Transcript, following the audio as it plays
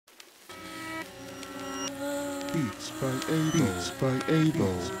Beats by Able. Beats by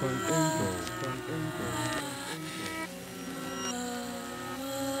Able. Beats by Able.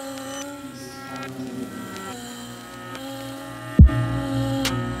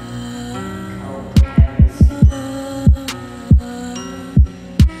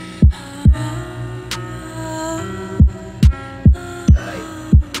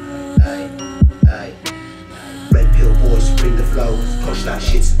 Red pill boys bring the flow. Push that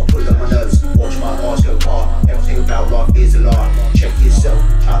shit, I pull up my nose. Watch my eyes go hard. Everything about life is a lie. Check yourself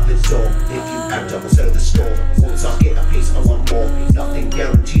out the door. If you act up, I'll sell the store. Once I get a piece, I want more. Nothing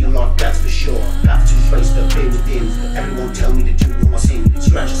guaranteed in life, that's for sure. Have to face the fear within. Everyone tell me to do all my sin.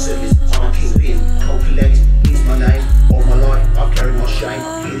 Scratch the surface, I'm a kingpin. Cold collect is my name. All my life, I've carried my shame.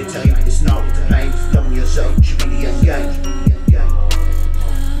 Here to tell you, it's not with the pain. Loving yourself should be the end game.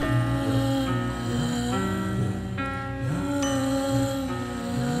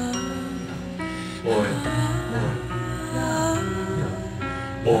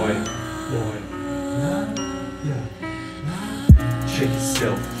 Boy, check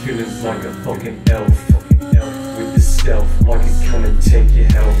yourself, feeling like a fucking elf. With the stealth, I could come and take your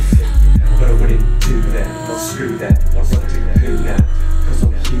health. But I wouldn't do that, not screw that. I'd like to poo now, cause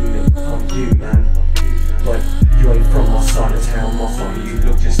I'm human, I'm you, man. Like, you ain't from my side of town, motherfucker, you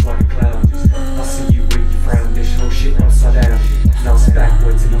look just like a clown. I see you when you frown, this whole shit upside down. Now it's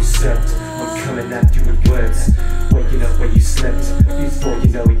backwards and usurped, I'm coming at you with words. Waking up where you slept, before you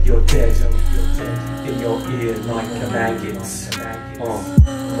know it you're dead. In your ear like a maggot.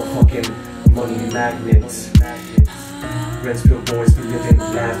 I'm a fucking money magnet. Redfield boys be living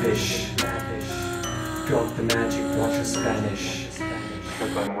lavish. Got the magic, watch your Spanish.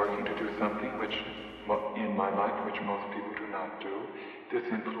 Because I'm working to do something which, in my life, which most people do not do. This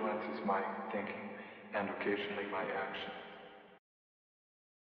influences my thinking and occasionally my actions.